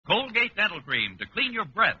dental cream to clean your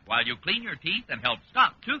breath while you clean your teeth and help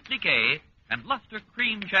stop tooth decay, and Luster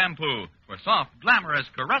Cream Shampoo for soft, glamorous,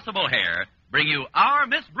 caressable hair bring you Our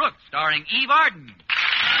Miss Brooks, starring Eve Arden.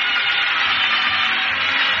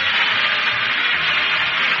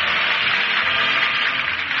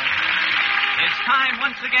 It's time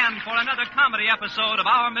once again for another comedy episode of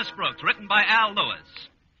Our Miss Brooks, written by Al Lewis.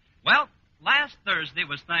 Well, last Thursday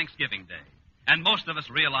was Thanksgiving Day, and most of us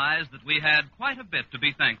realized that we had quite a bit to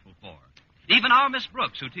be thankful for. Even our Miss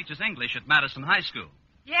Brooks, who teaches English at Madison High School.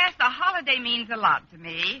 Yes, the holiday means a lot to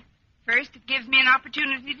me. First, it gives me an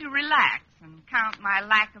opportunity to relax and count my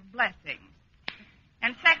lack of blessings.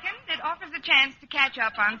 And second, it offers a chance to catch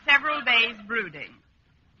up on several days' brooding.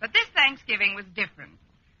 But this Thanksgiving was different.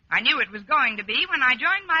 I knew it was going to be when I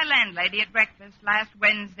joined my landlady at breakfast last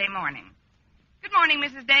Wednesday morning. Good morning,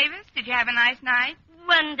 Mrs. Davis. Did you have a nice night?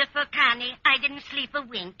 Wonderful, Connie. I didn't sleep a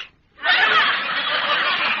wink.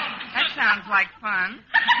 That sounds like fun.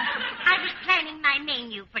 I was planning my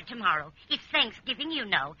menu for tomorrow. It's Thanksgiving, you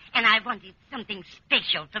know, and I wanted something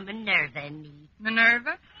special for Minerva and me.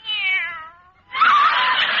 Minerva?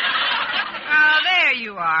 Oh, there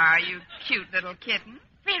you are, you cute little kitten.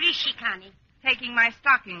 Where is she, Connie? Taking my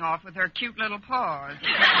stocking off with her cute little paws.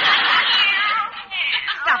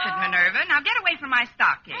 Stop it, Minerva. Now get away from my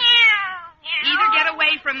stocking. Either get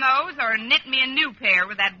away from those or knit me a new pair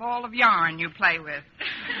with that ball of yarn you play with.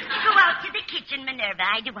 Go out to the kitchen, Minerva.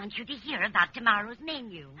 I do want you to hear about tomorrow's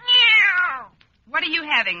menu. What are you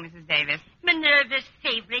having, Mrs. Davis? Minerva's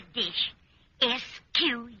favorite dish.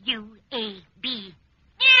 S-Q-U-A-B.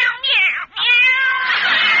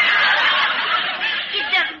 It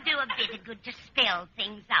doesn't do a bit of good to spell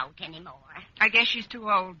things out anymore. I guess she's too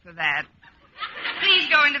old for that. Please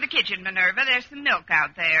go into the kitchen, Minerva. There's some milk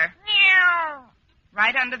out there.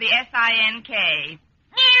 Right under the S-I-N-K.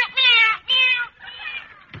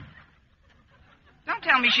 Don't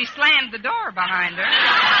tell me she slammed the door behind her.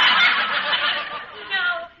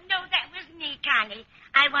 No, that was me, Connie.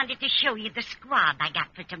 I wanted to show you the squab I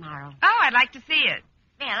got for tomorrow. Oh, I'd like to see it.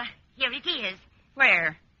 Well, here it is.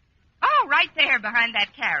 Where? Oh, right there behind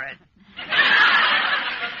that carrot.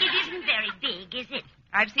 It isn't very big, is it?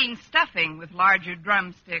 I've seen stuffing with larger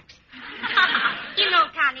drumsticks. You know,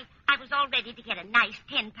 Connie, I was all ready to get a nice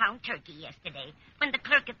 10-pound turkey yesterday when the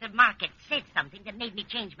clerk at the market said something that made me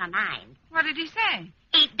change my mind. What did he say?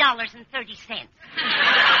 $8.30.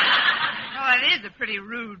 Well, that is a pretty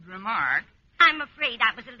rude remark. I'm afraid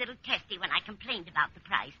I was a little testy when I complained about the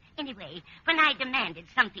price. Anyway, when I demanded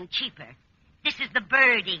something cheaper, this is the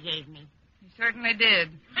bird he gave me. You certainly did.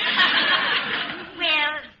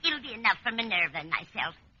 Well, it'll be enough for Minerva and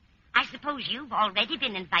myself. I suppose you've already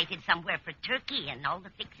been invited somewhere for turkey and all the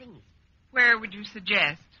fixings. Where would you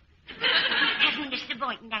suggest? Hasn't Mr.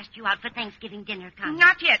 Boynton asked you out for Thanksgiving dinner, Connie?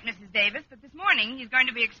 Not yet, Mrs. Davis, but this morning he's going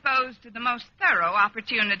to be exposed to the most thorough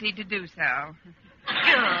opportunity to do so.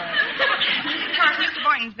 Good. Of course, Mr.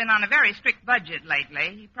 Boynton's been on a very strict budget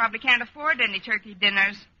lately. He probably can't afford any turkey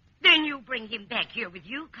dinners. Then you bring him back here with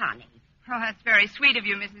you, Connie. Oh, that's very sweet of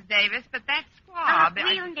you, Mrs. Davis, but that squab...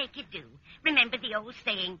 We'll make it do. Remember the old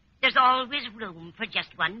saying, there's always room for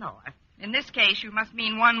just one more. In this case, you must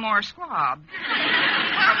mean one more squab.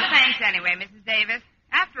 Well, thanks anyway, Mrs. Davis.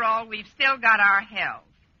 After all, we've still got our health,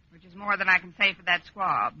 which is more than I can say for that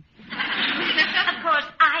squab. Of course,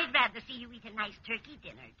 I'd rather see you eat a nice turkey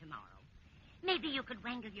dinner tomorrow. Maybe you could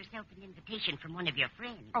wangle yourself an invitation from one of your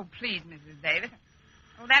friends. Oh, please, Mrs. Davis.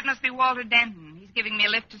 Oh, that must be Walter Denton. He's giving me a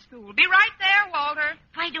lift to school. Be right there, Walter.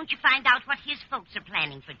 Why don't you find out what his folks are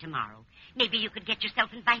planning for tomorrow? Maybe you could get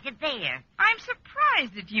yourself invited there. I'm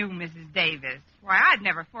surprised at you, Mrs. Davis. Why, I'd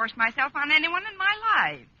never forced myself on anyone in my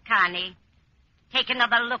life. Connie, take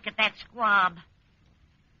another look at that squab.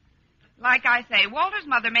 Like I say, Walter's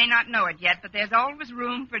mother may not know it yet, but there's always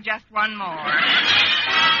room for just one more.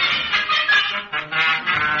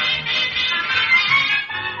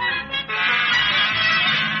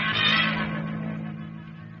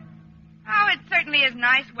 Oh, it certainly is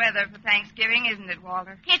nice weather for Thanksgiving, isn't it,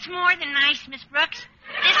 Walter? It's more than nice, Miss Brooks.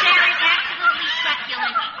 This air is absolutely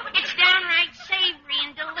succulent. It's downright savory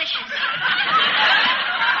and delicious.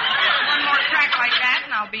 One more crack like that,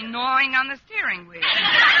 and I'll be gnawing on the steering wheel.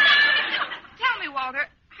 Tell me, Walter,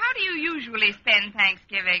 how do you usually spend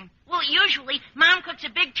Thanksgiving? Well, usually, Mom cooks a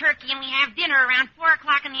big turkey and we have dinner around 4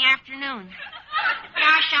 o'clock in the afternoon.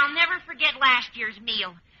 Gosh, I'll never forget last year's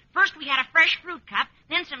meal. First, we had a fresh fruit cup,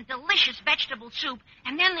 then some delicious vegetable soup,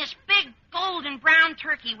 and then this big golden brown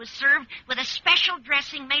turkey was served with a special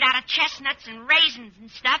dressing made out of chestnuts and raisins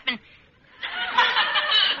and stuff, and...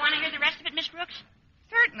 You want to hear the rest of it, Miss Brooks?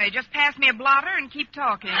 Certainly. Just pass me a blotter and keep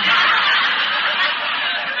talking.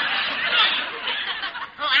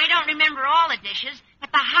 remember all the dishes,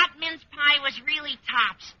 but the hot mince pie was really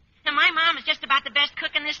tops. And my mom is just about the best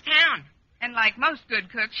cook in this town. And like most good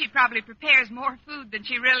cooks, she probably prepares more food than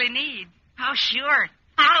she really needs. Oh, sure.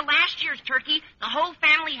 Out of last year's turkey, the whole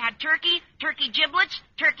family had turkey, turkey giblets,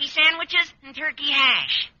 turkey sandwiches, and turkey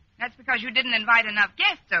hash. That's because you didn't invite enough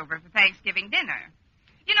guests over for Thanksgiving dinner.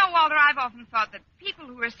 You know, Walter, I've often thought that people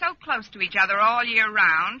who are so close to each other all year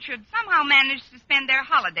round should somehow manage to spend their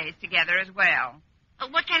holidays together as well.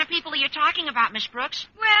 What kind of people are you talking about, Miss Brooks?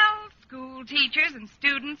 Well, school teachers and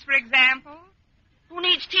students, for example. Who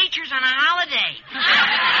needs teachers on a holiday?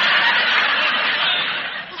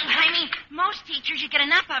 I mean, most teachers you get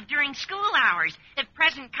enough of during school hours, if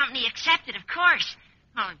present company accepted, of course.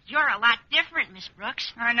 Oh, you're a lot different, Miss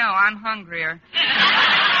Brooks. I know, I'm hungrier.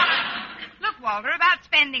 Look, Walter, about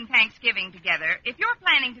spending Thanksgiving together, if you're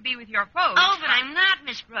planning to be with your folks... Oh, but I'm not,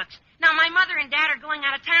 Miss Brooks. Now, my mother and Dad are going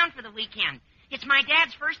out of town for the weekend. It's my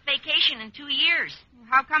Dad's first vacation in 2 years.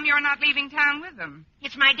 How come you're not leaving town with them?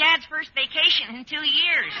 It's my Dad's first vacation in 2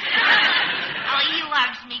 years. Oh, he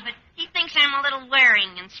loves me, but he thinks I'm a little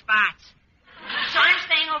wearing in spots. So I'm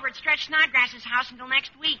staying over at Stretch Snodgrass's house until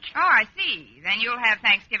next week. Oh, I see. Then you'll have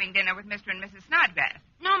Thanksgiving dinner with Mr. and Mrs. Snodgrass.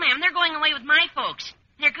 No, ma'am, they're going away with my folks.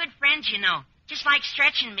 They're good friends, you know, just like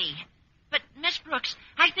Stretch and me. But, Miss Brooks,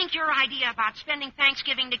 I think your idea about spending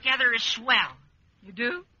Thanksgiving together is swell. You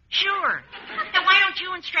do? Sure. Now, why don't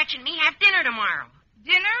you and Stretch and me have dinner tomorrow?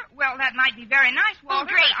 Dinner? Well, that might be very nice, Oh,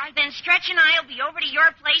 Walter. great. Then Stretch and I will be over to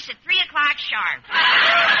your place at 3 o'clock sharp.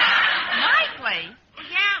 My place?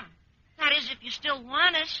 Yeah. That is, if you still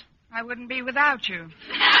want us. I wouldn't be without you.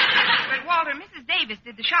 But, Walter, Mrs. Davis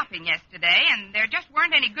did the shopping yesterday, and there just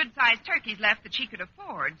weren't any good-sized turkeys left that she could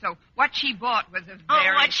afford. So what she bought was a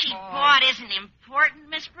very what she small... bought isn't important,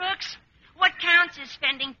 Miss Brooks. What counts is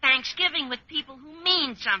spending Thanksgiving with people who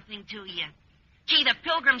mean something to you. Gee, the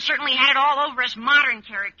Pilgrims certainly had it all over us modern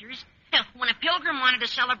characters. When a pilgrim wanted to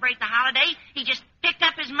celebrate the holiday, he just picked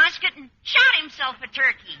up his musket and shot himself a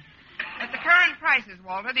turkey. At the current prices,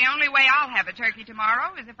 Walter, the only way I'll have a turkey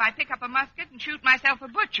tomorrow is if I pick up a musket and shoot myself a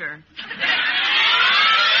butcher.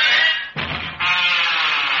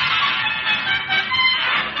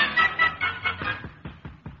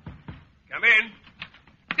 Come in.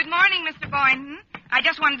 Good morning, Mr. Boynton. I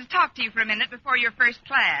just wanted to talk to you for a minute before your first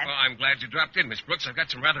class. Well, I'm glad you dropped in, Miss Brooks. I've got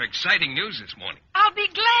some rather exciting news this morning. I'll be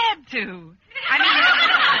glad to.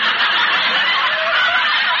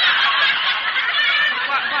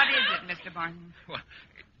 What is it, Mr. Boynton? Well,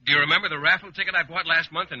 do you remember the raffle ticket I bought last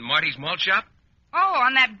month in Marty's malt shop? Oh,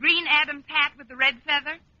 on that green Adams hat with the red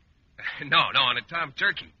feather? No, on a tom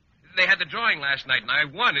turkey. They had the drawing last night, and I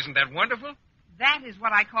won. Isn't that wonderful? That is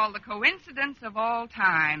what I call the coincidence of all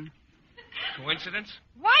time. Coincidence?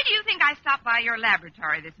 Why do you think I stopped by your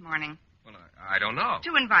laboratory this morning? Well, I don't know.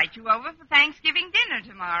 To invite you over for Thanksgiving dinner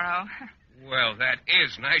tomorrow. Well, that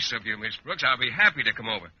is nice of you, Miss Brooks. I'll be happy to come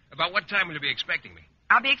over. About what time will you be expecting me?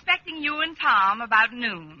 I'll be expecting you and Tom about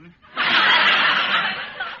noon.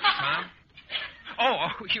 Tom? Oh,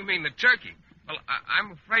 you mean the turkey. Well,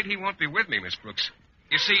 I'm afraid he won't be with me, Miss Brooks.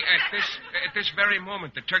 You see, at this very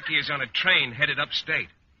moment, the turkey is on a train headed upstate.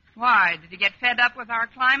 Why? Did he get fed up with our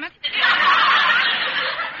climate?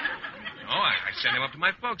 No, I sent him up to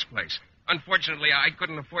my folks' place. Unfortunately, I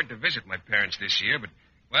couldn't afford to visit my parents this year, but,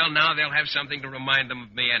 well, now they'll have something to remind them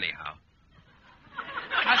of me anyhow.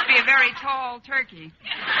 Must be a very tall turkey.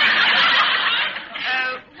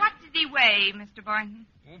 What did he weigh, Mr. Boynton?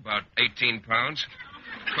 Oh, about 18 pounds.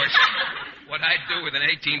 Of course, what I'd do with an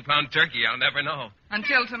 18-pound turkey, I'll never know.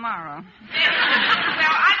 Until tomorrow. Well,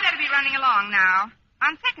 I'd better be running along now.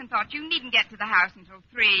 On second thought, you needn't get to the house until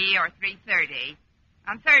 3 or 3:30.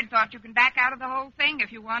 On third thought, you can back out of the whole thing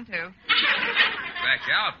if you want to. Back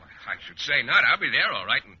out? I should say not. I'll be there all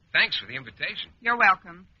right, and thanks for the invitation. You're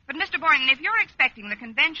welcome. But, Mr. Boynton, if you're expecting the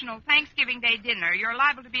conventional Thanksgiving Day dinner, you're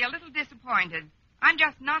liable to be a little disappointed. I'm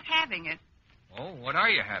just not having it. Oh, what are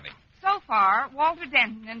you having? So far, Walter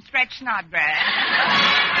Denton and Stretch Snodgrass.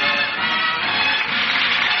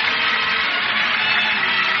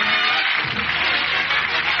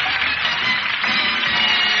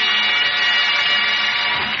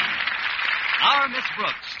 Our Miss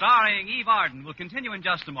Brooks, starring Eve Arden, will continue in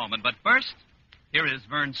just a moment. But first, here is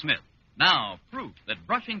Vern Smith. Now, proof that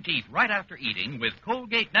brushing teeth right after eating with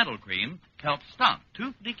Colgate Dental Cream helps stop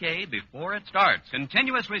tooth decay before it starts.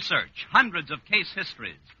 Continuous research, hundreds of case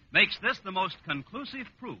histories, makes this the most conclusive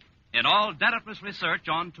proof in all dentifrice research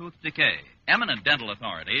on tooth decay. Eminent dental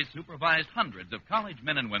authorities supervised hundreds of college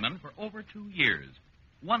men and women for over 2 years.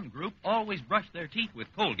 One group always brushed their teeth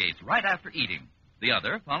with Colgates right after eating. The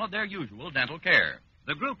other followed their usual dental care.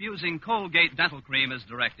 The group using Colgate dental cream as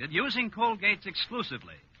directed, using Colgate's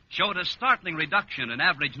exclusively, showed a startling reduction in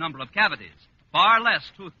average number of cavities, far less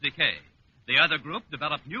tooth decay. The other group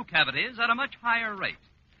developed new cavities at a much higher rate.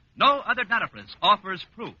 No other dentifrice offers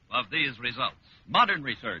proof of these results. Modern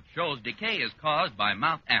research shows decay is caused by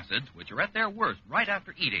mouth acids, which are at their worst right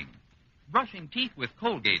after eating. Brushing teeth with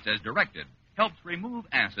Colgate's as directed helps remove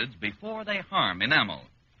acids before they harm enamel.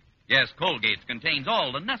 Yes, Colgate's contains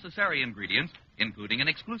all the necessary ingredients, including an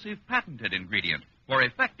exclusive patented ingredient for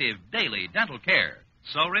effective daily dental care.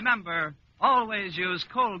 So remember, always use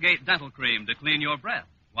Colgate dental cream to clean your breath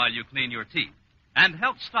while you clean your teeth and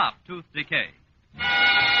help stop tooth decay.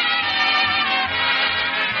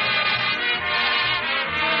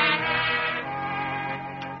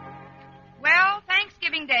 Well,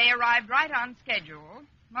 Thanksgiving Day arrived right on schedule,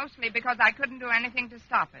 mostly because I couldn't do anything to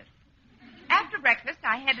stop it. After breakfast,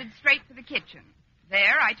 I headed straight for the kitchen.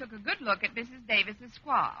 There, I took a good look at Mrs. Davis's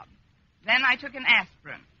squab. Then I took an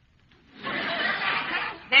aspirin.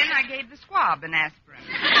 Then I gave the squab an aspirin.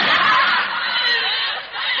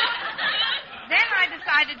 Then I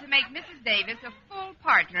decided to make Mrs. Davis a full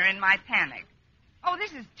partner in my panic. Oh,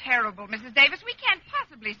 this is terrible, Mrs. Davis. We can't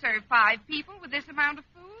possibly serve 5 people with this amount of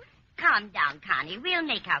food. Calm down, Connie. We'll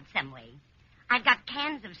make out some way. I've got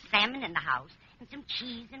cans of salmon in the house, and some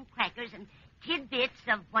cheese and crackers and tidbits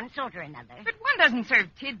of one sort or another. But one doesn't serve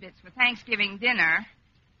tidbits for Thanksgiving dinner.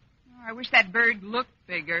 Oh, I wish that bird looked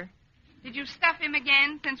bigger. Did you stuff him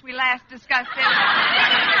again since we last discussed it?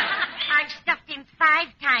 I've stuffed him 5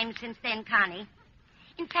 times since then, Connie.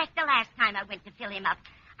 In fact, the last time I went to fill him up,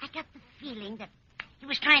 I got the feeling that he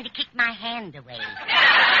was trying to kick my hand away.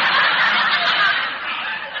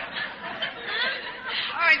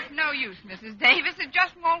 Oh, it's no use, Mrs. Davis. It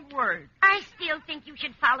just won't work. I still think you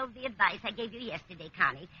should follow the advice I gave you yesterday,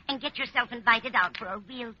 Connie, and get yourself invited out for a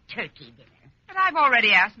real turkey dinner. But I've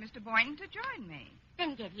already asked Mr. Boynton to join me.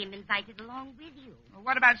 Then get him invited along with you. Well,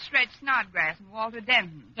 what about Stretch Snodgrass and Walter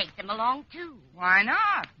Denton? Take them along, too. Why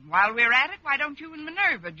not? While we're at it, why don't you and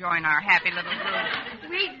Minerva join our happy little group?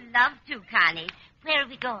 We'd love to, Connie. Where are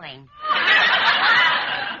we going?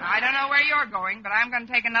 I don't know where you're going, but I'm going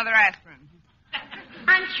to take another aspirin.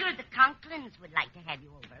 I'm sure the Conklins would like to have you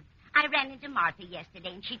over. I ran into Martha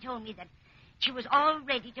yesterday, and she told me that she was all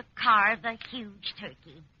ready to carve a huge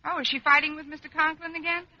turkey. Oh, is she fighting with Mr. Conklin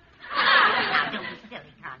again? Now, don't be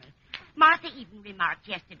silly, Connie. Martha even remarked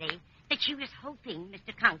yesterday that she was hoping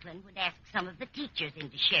Mr. Conklin would ask some of the teachers in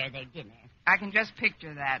to share their dinner. I can just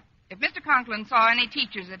picture that. If Mr. Conklin saw any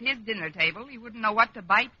teachers at his dinner table, he wouldn't know what to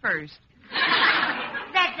bite first.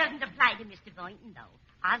 That doesn't apply to Mr. Boynton, though.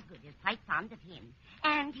 Osgood is quite fond of him.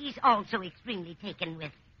 And he's also extremely taken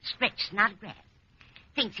with Stretch Snodgrass.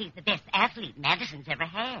 Thinks he's the best athlete Madison's ever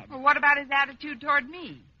had. Well, what about his attitude toward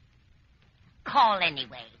me? Call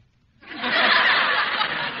anyway.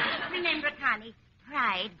 Remember, Connie,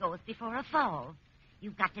 pride goes before a fall.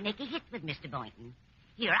 You've got to make a hit with Mr. Boynton.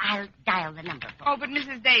 Here, I'll dial the number for you. Oh, but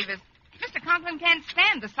Mrs. Davis, Mr. Conklin can't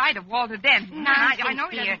stand the sight of Walter Denton. Nonsense, I know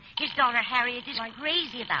he dear. doesn't... His daughter Harriet is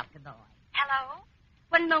crazy about the boy. Hello?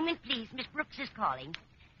 One moment, please. Miss Brooks is calling.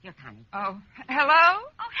 Here, Connie. Oh, hello?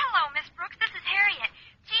 Oh, hello, Miss Brooks. This is Harriet.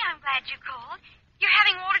 Gee, I'm glad you called. You're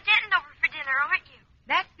having Walter Denton over for dinner, aren't you?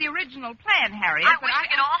 That's the original plan, Harriet. I but wish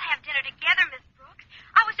we could all have dinner together, Miss Brooks.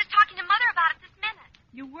 I was just talking to Mother about it this minute.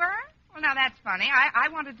 You were? Well, now that's funny.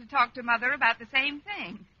 I wanted to talk to Mother about the same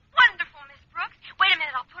thing. Wonderful, Miss Brooks. Wait a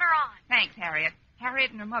minute, I'll put her on. Thanks, Harriet.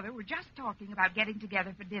 Harriet and her mother were just talking about getting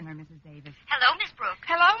together for dinner, Mrs. Davis. Hello, Miss Brooks.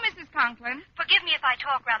 Hello, Mrs. Conklin. Forgive me if I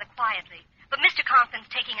talk rather quietly, but Mr. Conklin's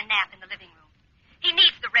taking a nap in the living room. He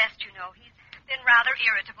needs the rest, you know. He's been rather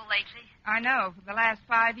irritable lately. I know, for the last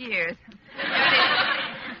 5 years.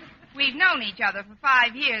 We've known each other for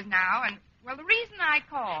 5 years now, and, well, the reason I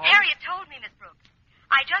called... Harriet told me, Miss Brooks.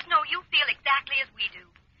 I just know you feel exactly as we do.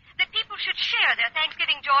 That people should share their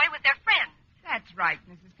Thanksgiving joy with their friends. That's right,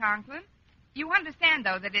 Mrs. Conklin. You understand,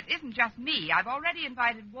 though, that it isn't just me. I've already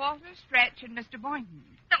invited Walter, Stretch, and Mr. Boynton.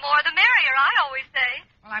 The more the merrier, I always say.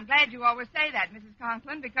 Well, I'm glad you always say that, Mrs.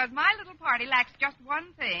 Conklin, because my little party lacks just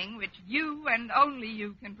one thing, which you and only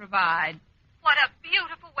you can provide. What a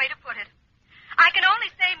beautiful way to put it. I can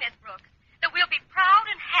only say, Miss Brooks, that we'll be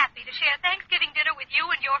proud and happy to share Thanksgiving dinner with you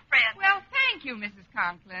and your friends. Well, thank you, Mrs.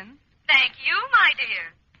 Conklin. Thank you, my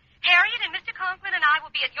dear. Harriet and Mr. Conklin and I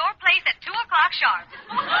will be at your place at 2 o'clock sharp.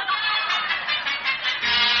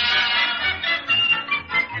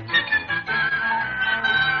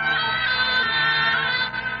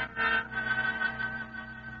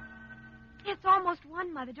 It's almost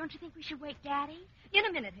 1, Mother. Don't you think we should wake Daddy? In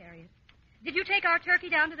a minute, Harriet. Did you take our turkey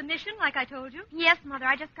down to the mission like I told you? Yes, Mother.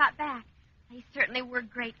 I just got back. They certainly were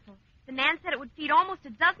grateful. The man said it would feed almost a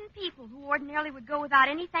dozen people who ordinarily would go without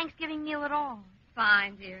any Thanksgiving meal at all.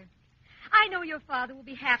 Fine, dear. I know your father will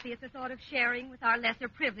be happy at the thought of sharing with our lesser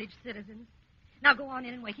privileged citizens. Now go on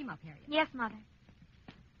in and wake him up, Harriet. Yes, Mother.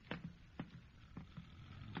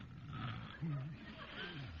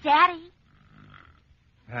 Daddy?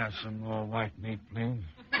 Pass some more white meat, please.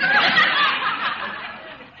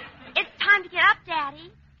 It's time to get up,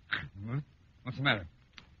 Daddy. What? What's the matter?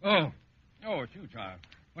 Oh, it's you, child.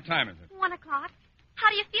 What time is it? 1 o'clock. How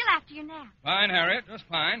do you feel after your nap? Fine, Harriet, just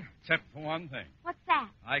fine. Except for one thing. What's that?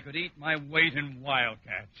 I could eat my weight in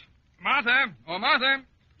wildcats. Martha! Oh, Martha!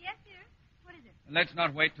 Yes, dear? What is it? Let's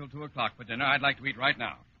not wait till 2 o'clock for dinner. I'd like to eat right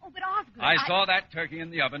now. Oh, but Osgood, I saw that turkey in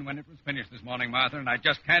the oven when it was finished this morning, Martha, and I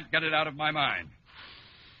just can't get it out of my mind.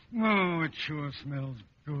 Oh, it sure smells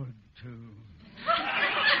good, too.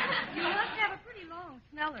 You must have a pretty long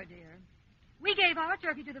smeller, dear. We gave our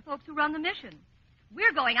turkey to the folks who run the mission.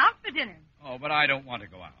 We're going out for dinner. Oh, but I don't want to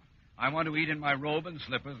go out. I want to eat in my robe and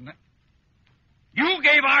slippers and... You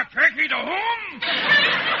gave our turkey to whom?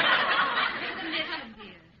 The mission,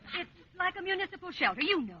 dear. It's like a municipal shelter,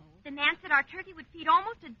 you know. The man said our turkey would feed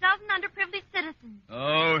almost a dozen underprivileged citizens.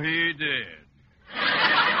 Oh, he did.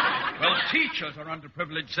 Well, teachers are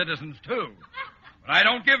underprivileged citizens, too. But I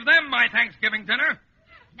don't give them my Thanksgiving dinner.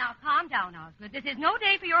 Now, calm down, Osgood. This is no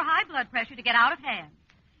day for your high blood pressure to get out of hand.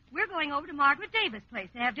 We're going over to Margaret Davis' place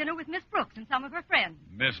to have dinner with Miss Brooks and some of her friends.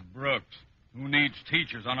 Miss Brooks, who needs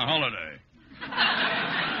teachers on a holiday?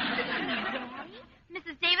 Daddy,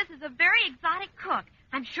 Mrs. Davis is a very exotic cook.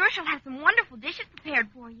 I'm sure she'll have some wonderful dishes prepared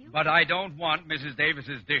for you. But I don't want Mrs.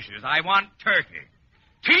 Davis's dishes. I want turkey.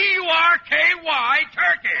 Turky.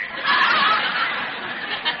 Turkey.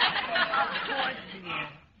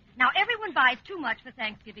 Now, everyone buys too much for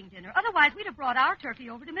Thanksgiving dinner. Otherwise, we'd have brought our turkey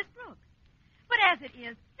over to Miss Brooks. But as it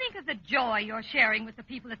is, think of the joy you're sharing with the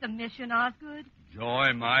people at the mission, Osgood.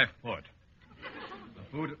 Joy my foot. The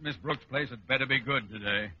food at Miss Brooks' place had better be good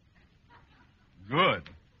today. Good.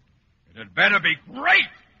 It had better be great.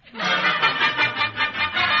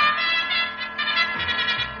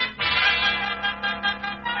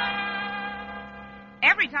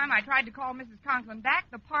 Every time I tried to call Mrs. Conklin back,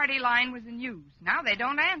 the party line was in use. Now they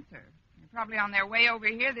don't answer. They're probably on their way over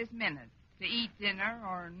here this minute to eat dinner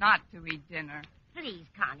or not to eat dinner. Please,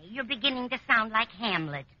 Connie, you're beginning to sound like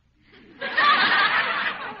Hamlet.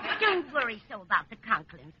 Don't worry so about the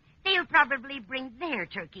Conklins. They'll probably bring their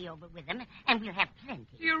turkey over with them, and we'll have plenty.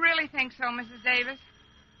 Do you really think so, Mrs. Davis?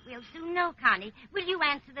 We'll soon know, Connie. Will you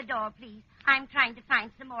answer the door, please? I'm trying to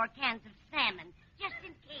find some more cans of salmon, just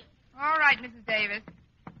in case. All right, Mrs. Davis.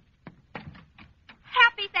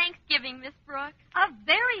 Happy Thanksgiving, Miss Brooks. A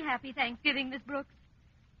very happy Thanksgiving, Miss Brooks.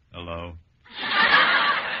 Hello.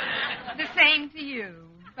 The same to you.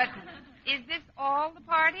 But is this all the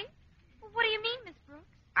party? Well, what do you mean, Miss Brooks?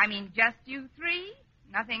 I mean, just you three?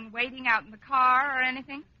 Nothing waiting out in the car or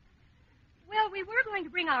anything? Well, we were going to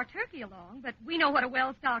bring our turkey along, but we know what a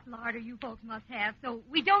well-stocked larder you folks must have, so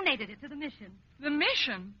we donated it to the mission. The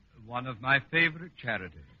mission? One of my favorite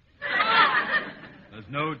charities. There's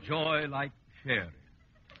no joy like sharing.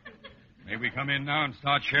 May we come in now and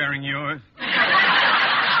start sharing yours? Of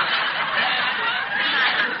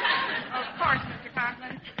course, Mr.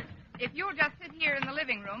 Conklin. If you'll just sit here in the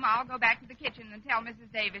living room, I'll go back to the kitchen and tell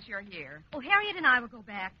Mrs. Davis you're here. Oh, Harriet and I will go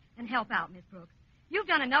back and help out, Miss Brooks. You've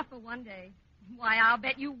done enough for one day. Why, I'll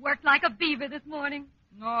bet you worked like a beaver this morning.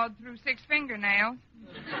 Gnawed through 6 fingernails.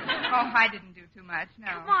 Oh, I didn't do too much, no.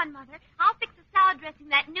 Come on, Mother. I'll fix the salad dressing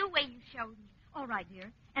that new way you showed me. All right,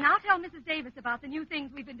 dear. And I'll tell Mrs. Davis about the new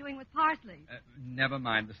things we've been doing with parsley. Never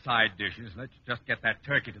mind the side dishes. Let's just get that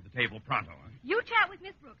turkey to the table pronto. Huh? You chat with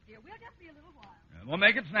Miss Brooks, dear. We'll just be a little while. We'll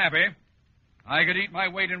make it snappy. I could eat my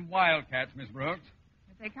weight in wildcats, Miss Brooks.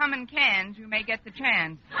 If they come in cans, you may get the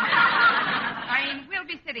chance. I mean, we'll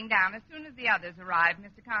be sitting down as soon as the others arrive,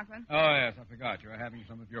 Mr. Conklin. Oh, yes, I forgot. You're having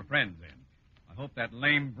some of your friends in. I hope that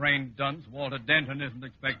lame-brained dunce, Walter Denton, isn't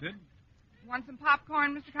expected. Want some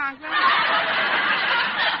popcorn, Mr. Conklin?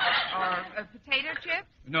 Or potato chips?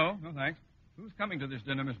 No, thanks. Who's coming to this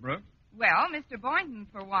dinner, Miss Brooks? Well, Mr. Boynton,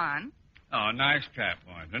 for one. Oh, nice chap,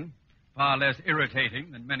 Boynton. Far less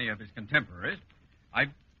irritating than many of his contemporaries.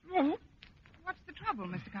 What's the trouble,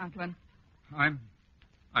 Mr. Conklin? I'm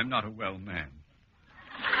not a well man.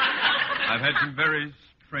 I've had some very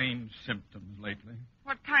strange symptoms lately.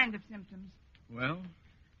 What kind of symptoms? Well,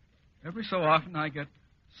 every so often I get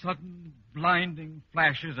sudden, blinding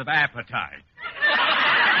flashes of appetite.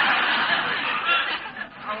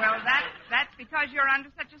 Oh, well, that's because you're under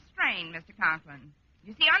such a strain, Mr. Conklin.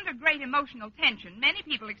 You see, under great emotional tension, many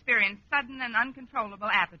people experience sudden and uncontrollable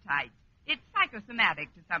appetites. It's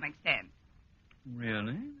psychosomatic to some extent.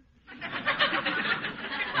 Really?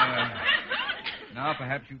 Now,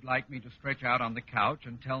 perhaps you'd like me to stretch out on the couch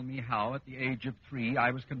and tell me how, at the age of 3,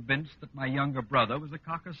 I was convinced that my younger brother was a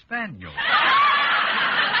Cocker Spaniel.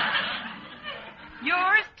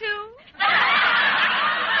 Yours, too?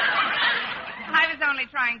 I was only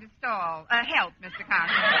trying to help, Mr.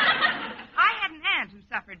 Conklin. I had an aunt who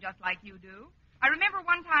suffered just like you do. I remember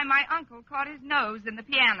one time my uncle caught his nose in the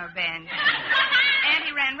piano bench. And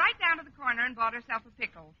he ran right down to the corner and bought herself a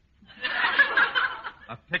pickle.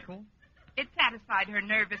 A pickle? It satisfied her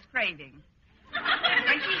nervous craving.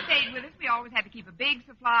 When she stayed with us, we always had to keep a big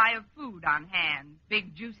supply of food on hand.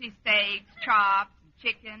 Big juicy steaks, chops,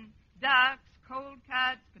 chicken, ducks, cold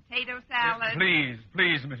cuts, potato salad.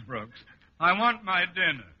 Please, Miss Brooks. I want my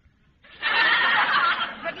dinner.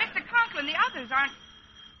 But, Mr. Conklin, the others aren't...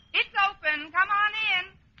 It's open. Come on in.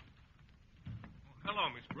 Hello,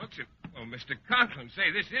 Miss Brooks. Mr. Conklin,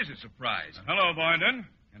 say, this is a surprise. Hello, Boynton.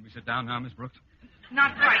 Can we sit down now, Miss Brooks?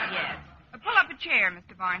 Not quite yet. Pull up a chair,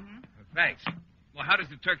 Mr. Boynton. Thanks. Well, how does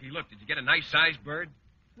the turkey look? Did you get a nice-sized bird?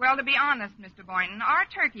 Well, to be honest, Mr. Boynton, our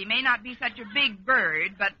turkey may not be such a big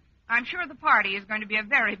bird, but I'm sure the party is going to be a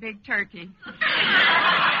very big turkey. Oh,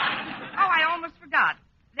 I almost forgot.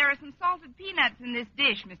 There are some salted peanuts in this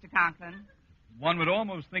dish, Mr. Conklin. One would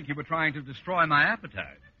almost think you were trying to destroy my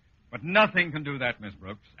appetite. But nothing can do that, Miss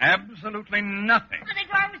Brooks. Absolutely nothing. Well, the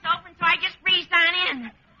door was open, so I just breezed on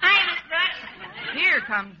in. Hi, Miss Brooks. Here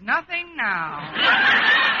comes nothing now.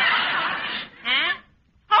 Huh?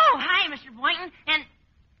 Oh, hi, Mr. Boynton and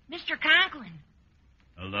Mr. Conklin.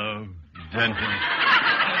 Hello, gentlemen.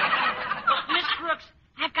 Miss Brooks,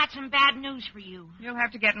 I've got some bad news for you. You'll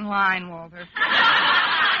have to get in line, Walter.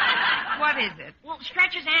 What is it? Well,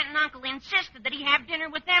 Stretch's aunt and uncle insisted that he have dinner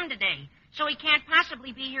with them today, so he can't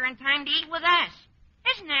possibly be here in time to eat with us.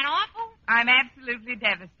 Isn't that awful? I'm absolutely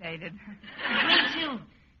devastated. Me too.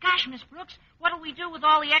 Gosh, Miss Brooks, what'll we do with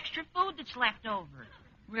all the extra food that's left over?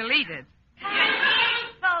 We'll eat it.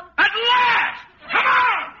 At last! Come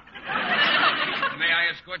on! May I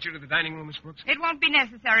escort you to the dining room, Miss Brooks? It won't be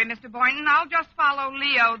necessary, Mr. Boynton. I'll just follow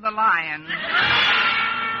Leo the lion.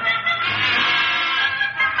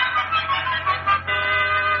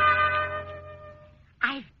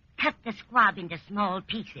 I've cut the squab into small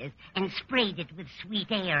pieces and sprayed it with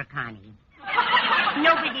sweet air, Connie.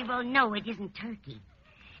 Nobody will know it isn't turkey.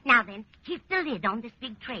 Now then, keep the lid on this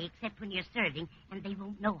big tray except when you're serving, and they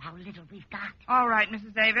won't know how little we've got. All right,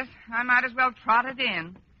 Mrs. Davis. I might as well trot it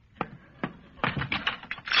in.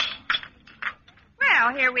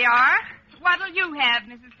 Well, here we are. What'll you have,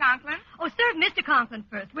 Mrs. Conklin? Oh, serve Mr. Conklin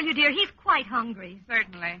first, will you, dear? He's quite hungry.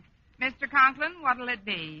 Certainly. Mr. Conklin, what'll it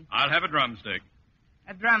be? I'll have a drumstick.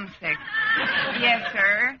 A drumstick. Yes,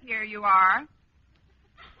 sir. Here you are.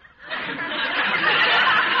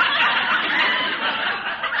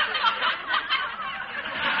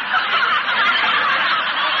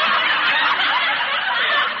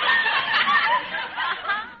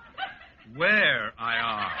 Where I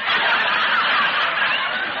are.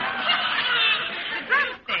 The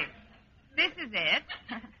drumstick. This is it.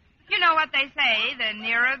 You know what they say, the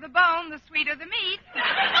nearer the bone, the sweeter the meat.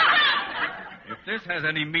 If this has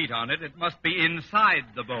any meat on it, it must be inside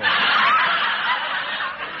the bone.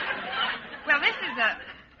 Well, this is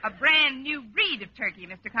a brand new breed of turkey,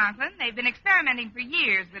 Mr. Conklin. They've been experimenting for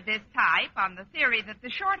years with this type on the theory that the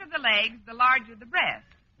shorter the legs, the larger the breast.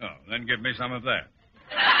 Oh, then give me some of that.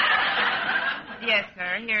 Yes,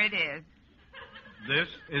 sir. Here it is. This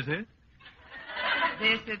is it?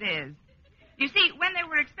 This it is. You see, when they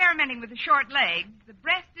were experimenting with the short legs, the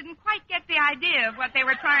breast didn't quite get the idea of what they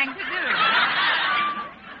were trying to do.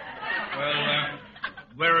 Well,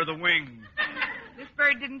 where are the wings? This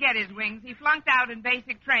bird didn't get his wings. He flunked out in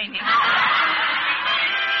basic training.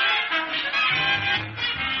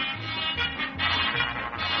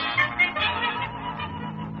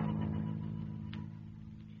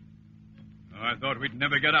 I thought we'd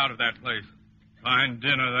never get out of that place. Fine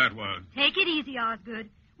dinner that was. Take it easy, Osgood.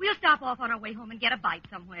 We'll stop off on our way home and get a bite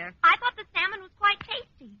somewhere. I thought the salmon was quite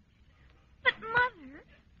tasty. But, Mother,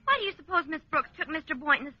 why do you suppose Miss Brooks took Mr.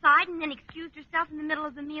 Boynton aside and then excused herself in the middle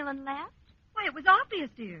of the meal and left? Why, it was obvious,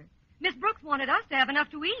 dear. Miss Brooks wanted us to have enough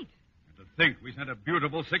to eat. And to think we sent a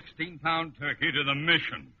beautiful 16-pound turkey to the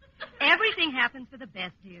mission. Everything happens for the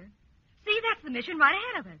best, dear. See, that's the mission right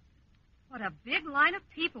ahead of us. What a big line of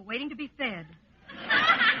people waiting to be fed.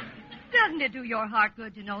 Doesn't it do your heart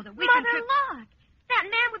good to know that we Mother, can... look. That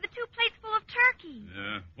man with the 2 plates full of turkey.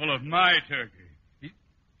 Yeah, full of my turkey.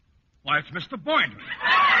 Why, it's Mr. Boynton.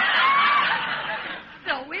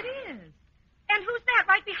 So it is. And who's that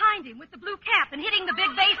right behind him with the blue cap and hitting the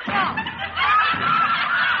big bass drum?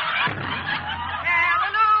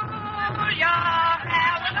 Hallelujah,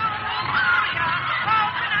 hallelujah.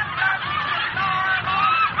 Open up the door,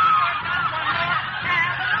 Lord, Lord, not one more.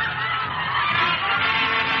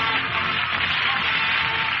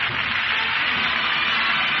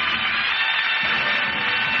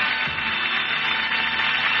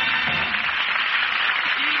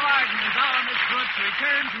 Eve Arden as our Miss Brooks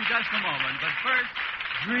returns in just a moment, but first,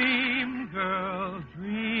 Dream girl,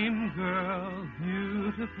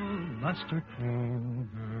 beautiful luster cream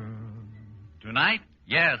girl. Tonight,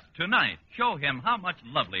 yes, tonight, show him how much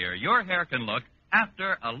lovelier your hair can look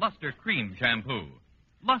after a Luster Cream shampoo.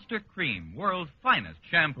 Luster Cream, world's finest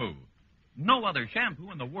shampoo. No other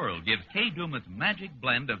shampoo in the world gives Kay Daumit's magic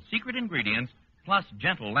blend of secret ingredients plus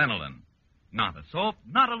gentle lanolin. Not a soap,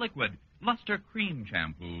 not a liquid. Luster Cream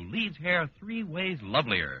shampoo leaves hair 3 ways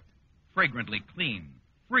lovelier. Fragrantly clean,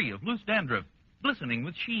 free of loose dandruff, glistening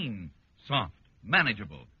with sheen, soft,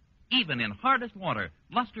 manageable. Even in hardest water,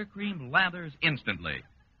 Luster Cream lathers instantly.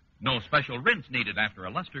 No special rinse needed after a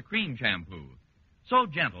Luster Cream shampoo. So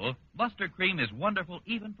gentle, Luster Cream is wonderful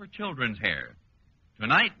even for children's hair.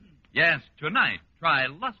 Tonight, yes, tonight, try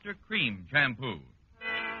Luster Cream shampoo.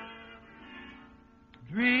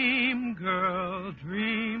 Dream girl,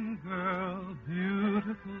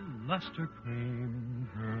 beautiful luster cream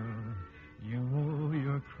girl. You owe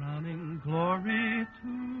your crowning glory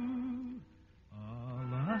to a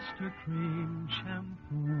luster cream shampoo.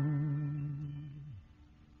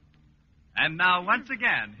 and now once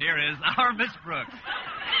again, here is our Miss Brooks.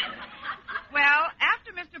 Well,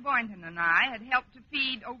 after Mr. Boynton and I had helped to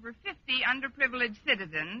feed over 50 underprivileged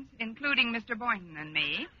citizens, including Mr. Boynton and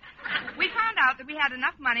me, we found out that we had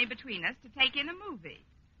enough money between us to take in a movie.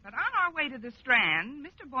 But on our way to the Strand,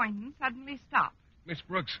 Mr. Boynton suddenly stopped. Miss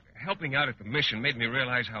Brooks, helping out at the mission made me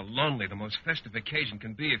realize how lonely the most festive occasion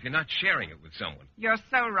can be if you're not sharing it with someone. You're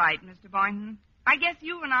so right, Mr. Boynton. I guess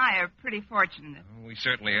you and I are pretty fortunate. Oh, we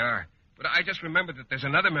certainly are. But I just remembered that there's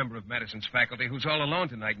another member of Madison's faculty who's all alone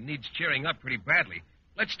tonight and needs cheering up pretty badly.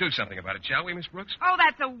 Let's do something about it, shall we, Miss Brooks? Oh,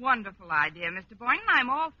 that's a wonderful idea, Mr. Boynton.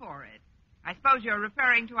 I'm all for it. I suppose you're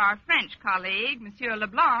referring to our French colleague, Monsieur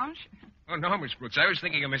Leblanche. Oh, no, Miss Brooks. I was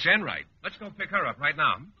thinking of Miss Enright. Let's go pick her up right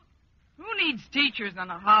now. Who needs teachers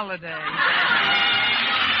on a holiday?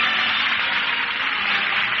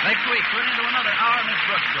 Next week, tune into another Our Miss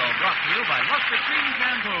Brooks show brought to you by Luster Cream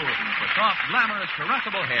Shampoo for soft, glamorous,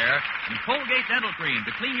 caressable hair and Colgate Dental Cream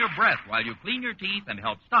to clean your breath while you clean your teeth and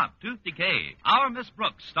help stop tooth decay. Our Miss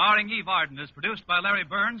Brooks, starring Eve Arden, is produced by Larry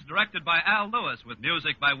Burns, directed by Al Lewis, with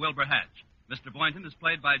music by Wilbur Hatch. Mr. Boynton is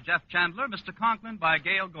played by Jeff Chandler, Mr. Conklin by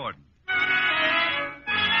Gail Gordon.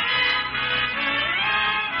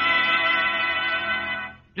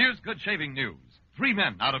 Here's good shaving news. 3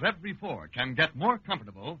 men out of every 4 can get more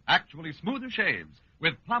comfortable, actually smoother shaves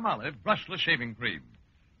with Palmolive brushless shaving cream.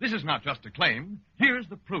 This is not just a claim. Here's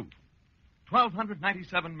the proof.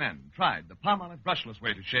 1,297 men tried the Palmolive brushless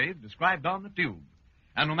way to shave described on the tube.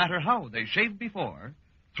 And no matter how they shaved before,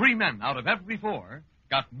 3 men out of every 4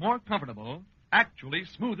 got more comfortable, actually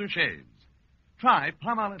smoother shaves. Try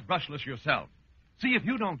Palmolive brushless yourself. See if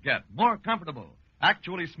you don't get more comfortable,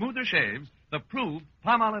 actually smoother shaves the proved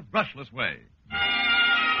Palmolive brushless way.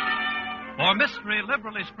 For mystery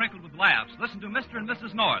liberally sprinkled with laughs, listen to Mr. and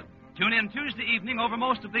Mrs. North. Tune in Tuesday evening over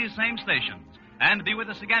most of these same stations. And be with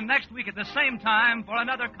us again next week at the same time for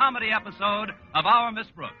another comedy episode of Our Miss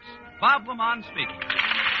Brooks. Bob Lamont speaking.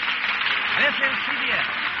 This is CBS,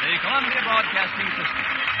 the Columbia Broadcasting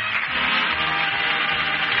System.